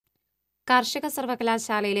കാർഷിക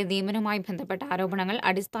സർവകലാശാലയിലെ നിയമനവുമായി ബന്ധപ്പെട്ട ആരോപണങ്ങൾ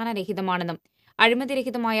അടിസ്ഥാനരഹിതമാണെന്നും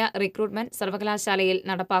അഴിമതിരഹിതമായ റിക്രൂട്ട്മെന്റ് സർവകലാശാലയിൽ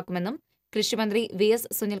നടപ്പാക്കുമെന്നും കൃഷിമന്ത്രി വി.എസ്.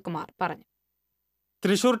 സുനിൽകുമാർ പറഞ്ഞു.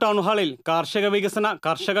 തൃശൂർ ടൗൺഹാളിൽ കാർഷിക വികസന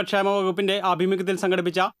കർഷകക്ഷേമ വകുപ്പിന്റെ ആഭിമുഖ്യത്തിൽ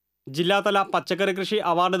സംഘടിപ്പിച്ച ജില്ലാതല പച്ചക്കറി കൃഷി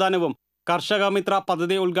അവാർഡ് ദാനവും കർഷക മിത്ര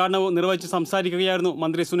പദ്ധതി ഉദ്ഘാടനവും നിർവഹിച്ച് സംസാരിക്കുകയായിരുന്നു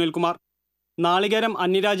മന്ത്രി സുനിൽകുമാർ. നാളികേരം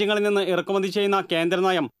അന്യരാജ്യങ്ങളിൽ നിന്ന് ഇറക്കുമതി ചെയ്യുന്ന കേന്ദ്ര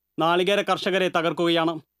നയം നാളികേര കർഷകരെ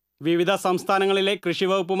തകർക്കുകയാണ്. വിവിധ സംസ്ഥാനങ്ങളിലെ കൃഷി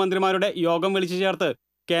വകുപ്പ് മന്ത്രിമാരുടെ യോഗം വിളിച്ചു ചേർത്ത്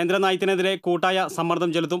കേന്ദ്ര നയത്തിനെതിരെ കൂട്ടായ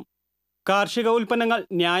സമ്മർദ്ദം ചെലുത്തും. കാർഷിക ഉൽപ്പന്നങ്ങൾ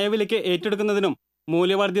ന്യായവിലയ്ക്ക് ഏറ്റെടുക്കുന്നതിനും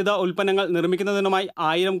മൂല്യവർദ്ധിത ഉൽപ്പന്നങ്ങൾ നിർമ്മിക്കുന്നതിനുമായി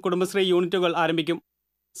 1000 കുടുംബശ്രീ യൂണിറ്റുകൾ ആരംഭിക്കും.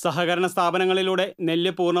 സഹകരണ സ്ഥാപനങ്ങളിലൂടെ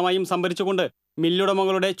നെല്ല് പൂർണ്ണമായും സംഭരിച്ചുകൊണ്ട്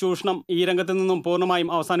മില്ലുടമകളുടെ ചൂഷണം ഈ രംഗത്തു നിന്നും പൂർണ്ണമായും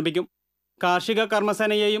അവസാനിപ്പിക്കും. കാർഷിക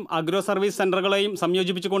കർമ്മസേനയെയും അഗ്രോ സർവീസ് സെന്ററുകളെയും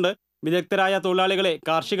സംയോജിപ്പിച്ചുകൊണ്ട് വിദഗ്ധരായ തൊഴിലാളികളെ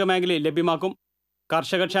കാർഷിക മേഖലയിൽ ലഭ്യമാക്കും.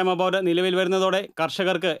 കർഷകക്ഷേമ ബോർഡ് നിലവിൽ വരുന്നതോടെ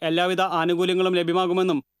കർഷകർക്ക് എല്ലാവിധ ആനുകൂല്യങ്ങളും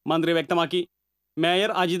ലഭ്യമാകുമെന്നും മന്ത്രി വ്യക്തമാക്കി.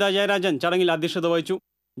 മേയർ അജിത ജയരാജൻ ചടങ്ങിൽ അധ്യക്ഷത വഹിച്ചു.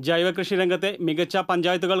 ജൈവ കൃഷി രംഗത്തെ മികച്ച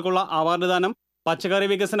പഞ്ചായത്തുകൾക്കുള്ള അവാർഡ് ദാനം, പച്ചക്കറി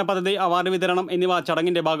വികസന പദ്ധതി അവാർഡ് വിതരണം എന്നിവ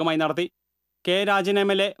ചടങ്ങിന്റെ ഭാഗമായി നടത്തി. കെ രാജൻ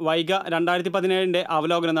MLA വൈഗ 2017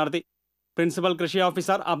 അവലോകനം നടത്തി. പ്രിൻസിപ്പൽ കൃഷി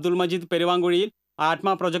ഓഫീസർ അബ്ദുൾ മജീദ് പെരുവാങ്കുഴിയിൽ,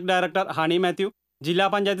 ആത്മ പ്രൊജക്ട് ഡയറക്ടർ ഹണി മാത്യു, ജില്ലാ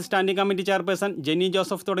panchayat standing committee chairperson Jenny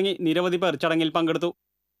Joseph തുടങ്ങി നിരവധി പേർ ചടങ്ങിൽ പങ്കെടുത്തു.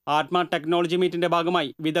 ആത്മ ടെക്നോളജി മീറ്റിന്റെ ഭാഗമായി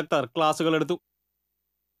വിദഗ്ധർ ക്ലാസുകളെടുത്തു.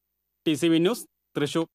 TCV news, Thrissur.